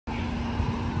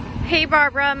Hey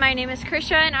Barbara, my name is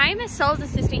Krisha and I am a sales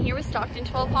assistant here with Stockton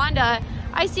 12 Honda.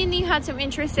 I seen that you had some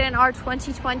interest in our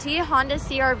 2020 Honda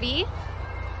CR-V.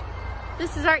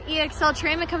 This is our EXL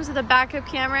trim. It comes with a backup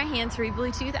camera, hands-free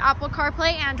Bluetooth, Apple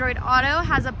CarPlay, Android Auto,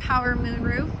 has a power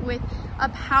moonroof with a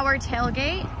power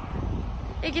tailgate.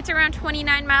 It gets around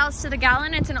 29 miles to the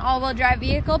gallon. It's an all-wheel drive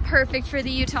vehicle, perfect for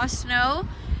the Utah snow.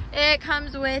 It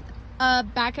comes with a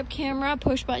backup camera,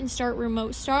 push button start,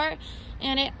 remote start,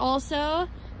 and it also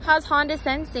has Honda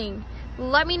sensing.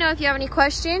 Let me know if you have any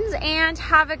questions and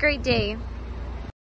have a great day.